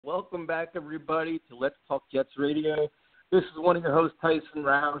Welcome back, everybody, to Let's Talk Jets Radio. This is one of your hosts, Tyson,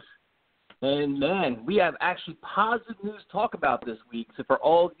 Rauch. And, man, we have actually positive news to talk about this week. So for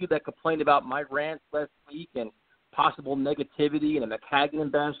all of you that complained about my rants last week and possible negativity and a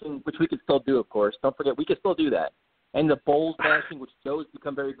McHagnon bashing, which we can still do, of course. Don't forget, we can still do that. And the Bowles bashing, which Joe's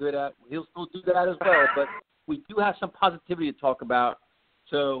become very good at, he'll still do that as well. But we do have some positivity to talk about.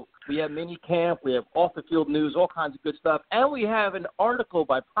 So we have mini camp, we have off-the-field news, all kinds of good stuff. And we have an article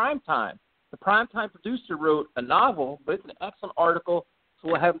by Primetime. The Primetime producer wrote a novel, but it's an excellent article. So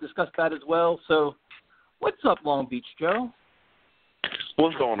we'll have him discuss that as well. So what's up, Long Beach Joe?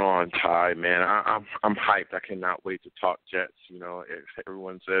 What's going on, Ty, man? I'm hyped. I cannot wait to talk Jets. You know, if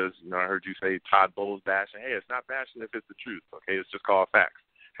everyone says, you know, I heard you say Todd Bowles bashing. Hey, it's not bashing if it's the truth, okay? It's just called facts.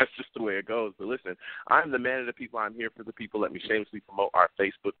 That's just the way it goes. But listen, I'm the man of the people. I'm here for the people. Let me shamelessly promote our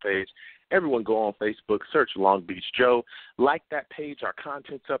Facebook page. Everyone go on Facebook, search Long Beach Joe. Like that page. Our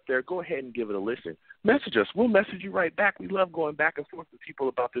content's up there. Go ahead and give it a listen. Message us. We'll message you right back. We love going back and forth with people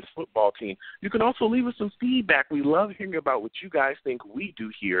about this football team. You can also leave us some feedback. We love hearing about what you guys think we do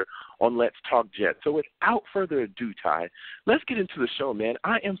here on Let's Talk Jets. So without further ado, Ty, let's get into the show, man.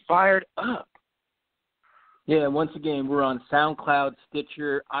 I am fired up. Yeah, once again, we're on SoundCloud,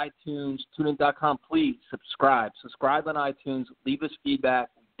 Stitcher, iTunes, TuneIn.com. Please subscribe. Subscribe on iTunes. Leave us feedback.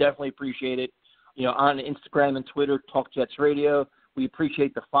 We definitely appreciate it. You know, on Instagram and Twitter, Talk Jets Radio. We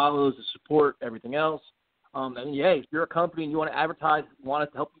appreciate the follows, the support, everything else. And, yeah, if you're a company and you want to advertise, want us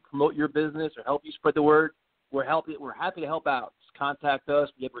to help you promote your business or help you spread the word, we're happy to help out. Just contact us.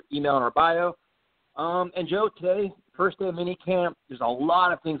 We have our email in our bio. And, Joe, today, first day of mini camp, there's a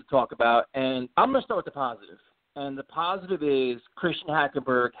lot of things to talk about. And I'm going to start with the positive. And the positive is Christian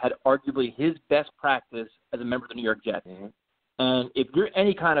Hackenberg had arguably his best practice as a member of the New York Jets. Mm-hmm. And if you're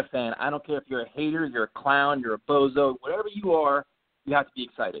any kind of fan, I don't care if you're a hater, you're a clown, you're a bozo, whatever you are, you have to be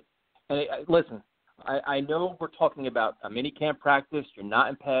excited. And listen, I know we're talking about a mini camp practice. You're not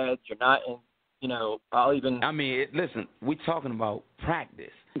in pads. You're not in, you know, listen, we're talking about practice.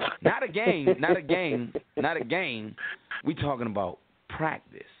 Not a game, not a game. We're talking about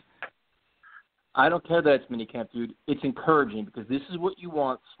practice. I don't care that it's mini camp, dude. It's encouraging because this is what you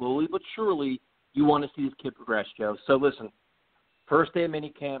want. Slowly but surely, you want to see this kid progress, Joe. So listen, first day of mini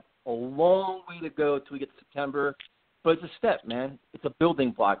camp, a long way to go till we get to September. But it's a step, man. It's a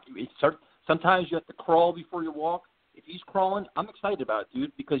building block. Sometimes you have to crawl before you walk. If he's crawling, I'm excited about it,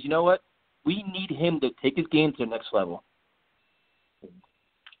 dude, because you know what? We need him to take his game to the next level.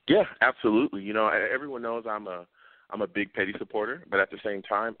 Yeah, absolutely. You know, everyone knows I'm a big Petty supporter, but at the same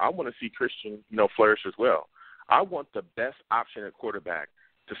time, I want to see Christian, you know, flourish as well. I want the best option at quarterback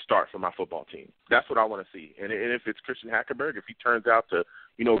to start for my football team. That's what I want to see. And if it's Christian Hackenberg, if he turns out to,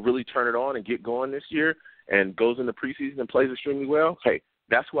 you know, really turn it on and get going this year and goes into preseason and plays extremely well, hey,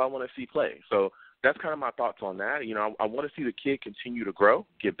 that's who I want to see play. So that's kind of my thoughts on that. You know, I want to see the kid continue to grow,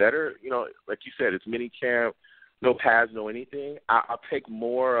 get better. You know, like you said, it's mini camp, no pads, no anything. I'll take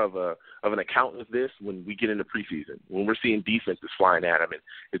more of an account of this when we get into preseason, when we're seeing defenses flying at him and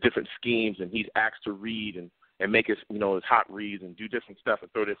the different schemes, and he's asked to read and make his, you know, his hot reads and do different stuff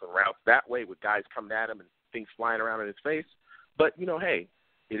and throw different routes that way with guys coming at him and things flying around in his face. But, you know, hey,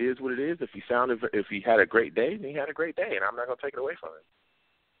 it is what it is. If he had a great day, then he had a great day, and I'm not going to take it away from him.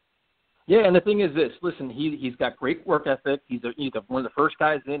 Yeah, and the thing is this. Listen, he's got great work ethic. He's one of the first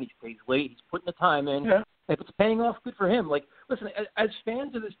guys in. He stays late. He's putting the time in. Yeah. If it's paying off, good for him. Like, listen, as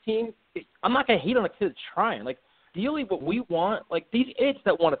fans of this team, I'm not going to hate on a kid that's trying. Like, ideally what we want, like these idiots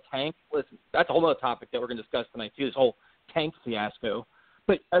that want to tank, listen, that's a whole other topic that we're going to discuss tonight, too, this whole tank fiasco.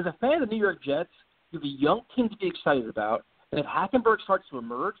 But as a fan of the New York Jets, you have a young team to be excited about. And if Hackenberg starts to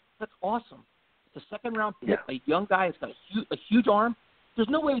emerge, that's awesome. It's a second-round pick, a young guy that's got a huge arm. There's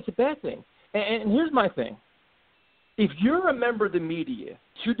no way it's a bad thing. And here's my thing. If you're a member of the media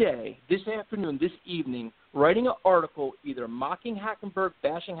today, this afternoon, this evening, writing an article either mocking Hackenberg,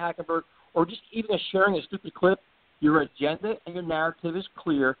 bashing Hackenberg, or just even sharing a stupid clip, your agenda and your narrative is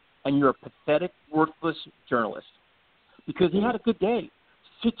clear, and you're a pathetic, worthless journalist. Because he had a good day.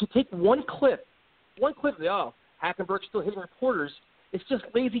 To take one clip of, Hackenberg's still hitting reporters, it's just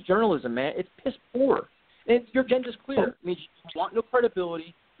lazy journalism, man. It's piss poor. And your agenda's clear. It means you want no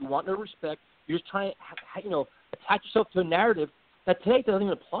credibility, you want no respect. You're just trying to, attach yourself to a narrative that today doesn't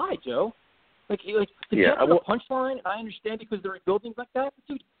even apply, Joe. Like to get on a punchline, I understand because they're rebuilding like that,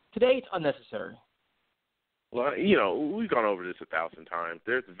 but dude, today it's unnecessary. Well, you know, we've gone over this 1,000 times.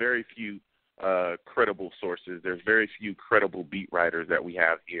 There's very few credible sources. There's very few credible beat writers that we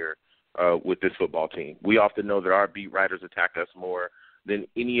have here with this football team. We often know that our beat writers attack us more than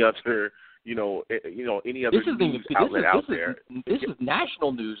any other, any other news outlet out there. This is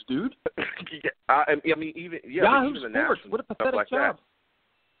national news, dude. I mean, even Yahoo even the Sports, national what a stuff pathetic like job. that.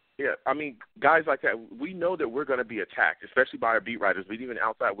 Yeah, I mean, guys like that, we know that we're going to be attacked, especially by our beat writers, but even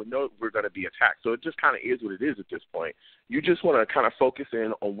outside, we know we're going to be attacked. So it just kind of is what it is at this point. You just want to kind of focus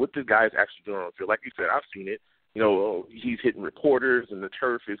in on what the guy's actually doing on the field. Like you said, I've seen it. He's hitting reporters, and the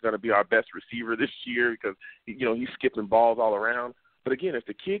turf is going to be our best receiver this year because, he's skipping balls all around. But again, if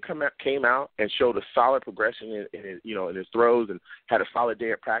the kid came out and showed a solid progression in his throws and had a solid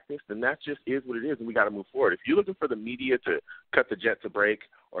day at practice, then that just is what it is, and we got to move forward. If you're looking for the media to cut the Jets a break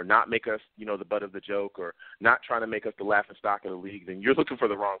or not make us, the butt of the joke or not trying to make us the laughing stock of the league, then you're looking for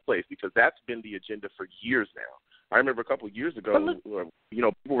the wrong place because that's been the agenda for years now. I remember a couple of years ago, people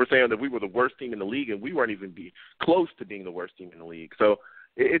were saying that we were the worst team in the league, and we weren't even close to being the worst team in the league. So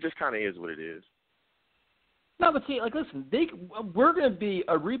it just kind of is what it is. No, but see, listen, we're going to be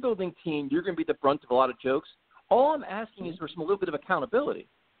a rebuilding team. You're going to be the brunt of a lot of jokes. All I'm asking is for a little bit of accountability.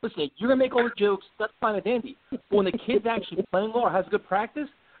 Listen, you're going to make all the jokes. That's fine and dandy. But when the kid's actually playing well or has good practice,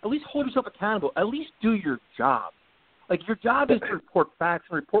 at least hold yourself accountable. At least do your job. Your job is to report facts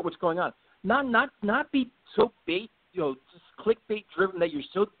and report what's going on. Not be so just clickbait driven that you're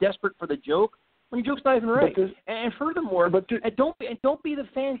so desperate for the joke when your joke's not even right. And furthermore, don't be the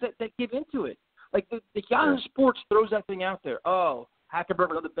fans that give into it. The Yahoo Sports throws that thing out there. Oh,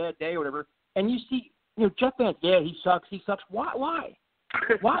 Hackenberg, another bad day or whatever. And you see, Jet fans, yeah, he sucks. Why? Why?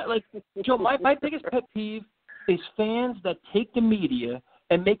 Joe, my biggest pet peeve is fans that take the media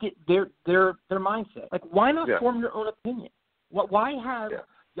and make it their mindset. Why not form your own opinion? Why have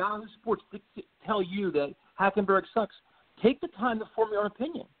Yahoo Sports tell you that Hackenberg sucks? Take the time to form your own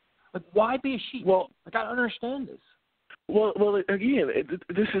opinion. Why be a sheep? Well, I don't understand this. Well, again,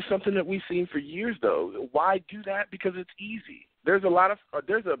 this is something that we've seen for years, though. Why do that? Because it's easy. There's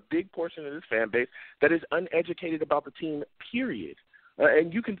a big portion of this fan base that is uneducated about the team, period.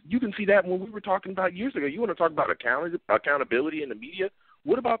 And you can see that when we were talking about years ago. You want to talk about accountability in the media?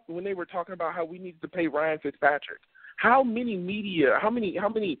 What about when they were talking about how we needed to pay Ryan Fitzpatrick? How many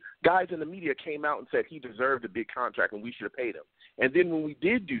guys in the media came out and said he deserved a big contract and we should have paid him? And then when we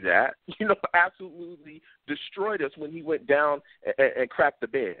did do that, absolutely destroyed us when he went down and crapped the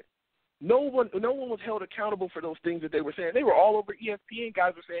bed. No one was held accountable for those things that they were saying. They were all over ESPN.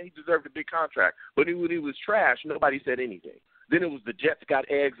 Guys were saying he deserved a big contract, but when he was trash, nobody said anything. Then it was the Jets got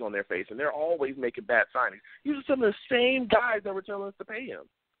eggs on their face, and they're always making bad signings. These are some of the same guys that were telling us to pay him.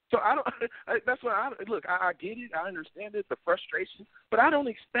 So that's why I get it. I understand it, the frustration, but I don't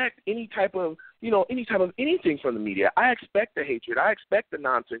expect any type of anything from the media. I expect the hatred. I expect the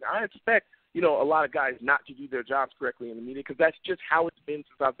nonsense. I expect, a lot of guys not to do their jobs correctly in the media because that's just how it's been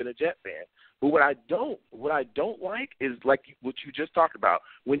since I've been a Jet fan. But what I don't like is like what you just talked about.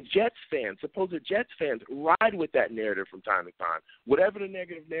 When supposed Jets fans ride with that narrative from time to time, whatever the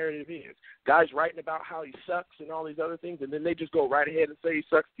negative narrative is, guys writing about how he sucks and all these other things, and then they just go right ahead and say he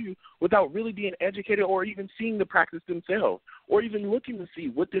sucks too without really being educated or even seeing the practice themselves or even looking to see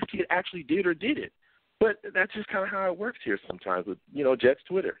what this kid actually did or didn't. But that's just kind of how it works here sometimes with, Jets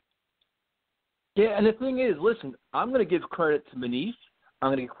Twitter. Yeah, and the thing is, listen, I'm going to give credit to Manish. I'm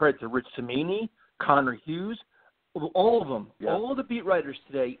going to give credit to Rich Cimini, Connor Hughes, all of them. Yeah. All the beat writers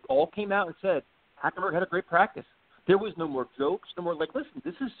today all came out and said, Hackenberg had a great practice. There was no more jokes, no more listen,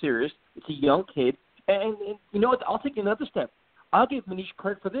 this is serious. It's a young kid. And you know what? I'll take another step. I'll give Manish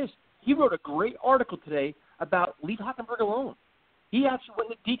credit for this. He wrote a great article today about leave Hackenberg alone. He actually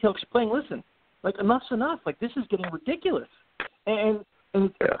went into detail explaining, listen, enough's enough. This is getting ridiculous. And a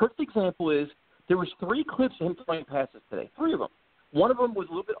perfect example is there was 3 clips of him throwing passes today, 3 of them. One of them was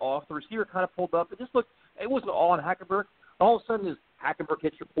a little bit off. The receiver kind of pulled up. It wasn't all on Hackenberg. All of a sudden, Hackenberg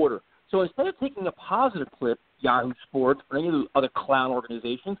hits your quarter. So instead of taking a positive clip, Yahoo Sports, or any of the other clown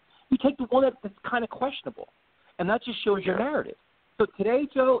organizations, you take the one that's kind of questionable. And that just shows your narrative. So today,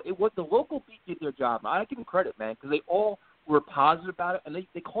 Joe, it was the local beat did their job. I give them credit, man, because they all were positive about it, and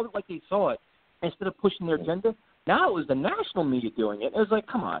they called it like they saw it instead of pushing their agenda. Now it was the national media doing it. It was like,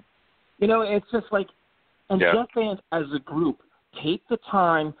 come on. It's just and Jet fans as a group, take the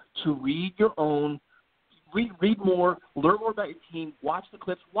time to read your own, read more, learn more about your team, watch the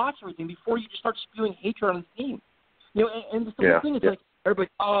clips, watch everything before you just start spewing hatred on the team. And the thing is everybody,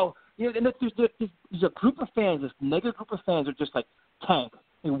 and there's a group of fans, this negative group of fans are just tank.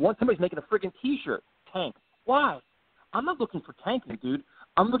 And once somebody's making a friggin' T-shirt, tank. Why? I'm not looking for tanking, dude.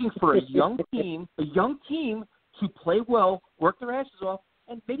 I'm looking for a young team to play well, work their asses off,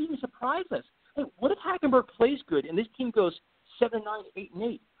 and maybe even surprise us. Hey, what if Hackenberg plays good and this team goes 7-9,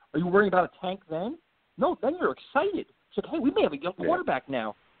 8-8? Are you worrying about a tank then? No, then you're excited. It's hey, we may have a young quarterback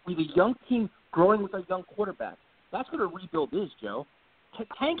now. We have a young team growing with a young quarterback. That's what a rebuild is, Joe.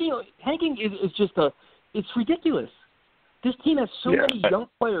 Tanking is just it's ridiculous. This team has so many young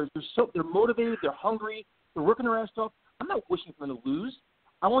players. They're motivated. They're hungry. They're working their ass off. I'm not wishing for them to lose.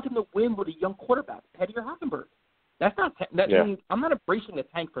 I want them to win with a young quarterback, Petty or Hackenberg. That's not. I'm not embracing the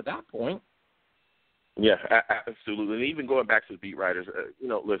tank for that point. Yeah, absolutely. And even going back to the beat writers,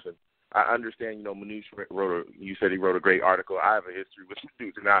 listen, I understand. Manouche you said he wrote a great article. I have a history with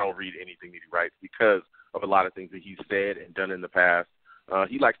Manouche, and I don't read anything that he writes because of a lot of things that he's said and done in the past.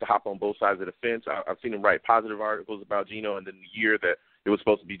 He likes to hop on both sides of the fence. I've seen him write positive articles about Geno, and then the year that it was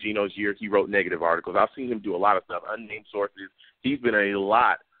supposed to be Geno's year, he wrote negative articles. I've seen him do a lot of stuff, unnamed sources. He's been a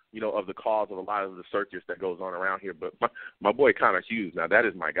lot, of the cause of a lot of the circus that goes on around here. But my boy Connor Hughes, now that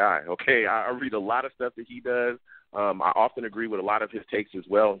is my guy, okay? I read a lot of stuff that he does. I often agree with a lot of his takes as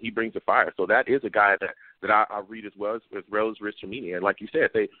well. He brings the fire. So that is a guy that I read as well as Rich Cimini. And like you said,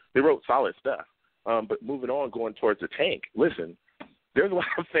 they wrote solid stuff. But moving on, going towards the tank, listen, there's a lot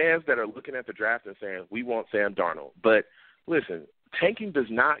of fans that are looking at the draft and saying, we want Sam Darnold. But listen, tanking does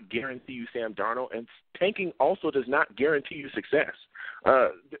not guarantee you Sam Darnold, and tanking also does not guarantee you success.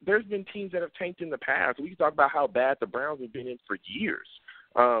 There's been teams that have tanked in the past. We can talk about how bad the Browns have been in for years.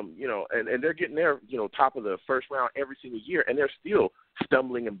 And they're getting there, top of the first round every single year, and they're still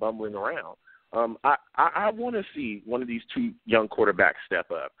stumbling and bumbling around. I want to see one of these two young quarterbacks step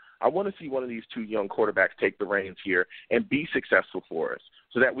up. I want to see one of these two young quarterbacks take the reins here and be successful for us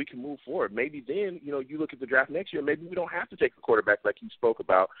so that we can move forward. Maybe then, you look at the draft next year, maybe we don't have to take a quarterback like you spoke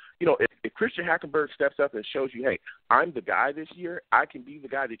about. If Christian Hackenberg steps up and shows you, hey, I'm the guy this year, I can be the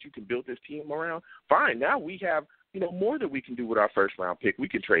guy that you can build this team around, fine. Now we have, more that we can do with our first-round pick. We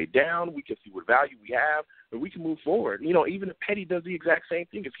can trade down. We can see what value we have, and we can move forward. Even if Petty does the exact same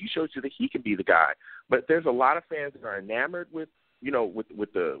thing, if he shows you that he can be the guy. But there's a lot of fans that are enamored with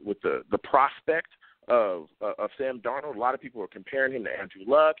the prospect of Sam Darnold. A lot of people are comparing him to Andrew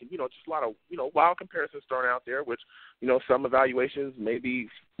Luck, and just a lot of wild comparisons thrown out there. Which some evaluations may be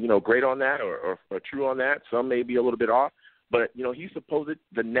great on that or true on that. Some may be a little bit off. But he's supposed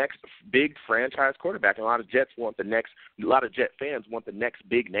the next big franchise quarterback, and a lot of Jet fans want the next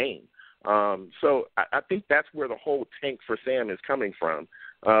big name. So I think that's where the whole tank for Sam is coming from.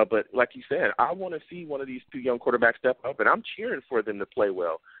 But like you said, I want to see one of these two young quarterbacks step up, and I'm cheering for them to play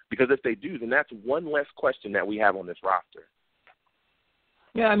well because if they do, then that's one less question that we have on this roster.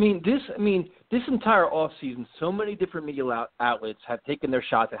 Yeah, this entire offseason, so many different media outlets have taken their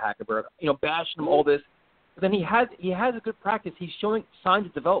shots at Hackenberg, bashing him, all this. But then he has a good practice. He's showing signs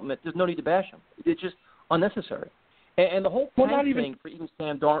of development. There's no need to bash him. It's just unnecessary. And the whole tank thing for even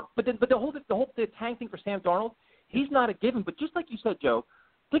Sam Darnold, but the whole tank thing for Sam Darnold, he's not a given. But just like you said, Joe,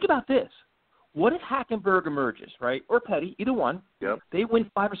 think about this. What if Hackenberg emerges, right, or Petty, either one? Yep. They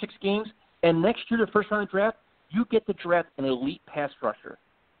win 5 or 6 games, and next year, the first round of draft, you get to draft an elite pass rusher.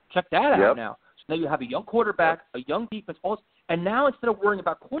 Check that out now. So now you have a young quarterback, a young defense, and now instead of worrying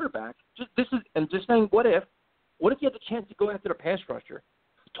about quarterback, just saying, what if you had the chance to go after the pass rusher?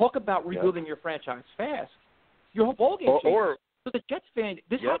 Talk about rebuilding your franchise fast. Your whole ballgame changes. So the Jets fan,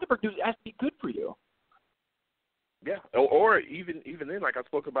 this Hackenberg dude has to be good for you. Yeah, or even then, like I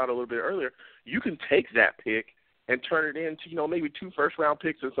spoke about a little bit earlier, you can take that pick and turn it into maybe 2 first-round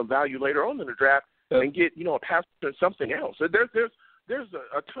picks and some value later on in the draft and get a pass or something else. So there's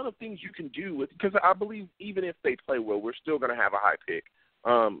a ton of things you can do with because I believe even if they play well, we're still going to have a high pick.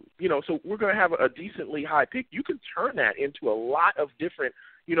 So we're going to have a decently high pick. You can turn that into a lot of different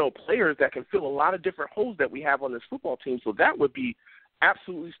players that can fill a lot of different holes that we have on this football team. So that would be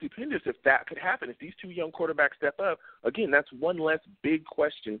absolutely stupendous if that could happen. If these two young quarterbacks step up, again, that's one less big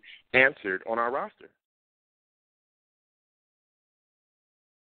question answered on our roster.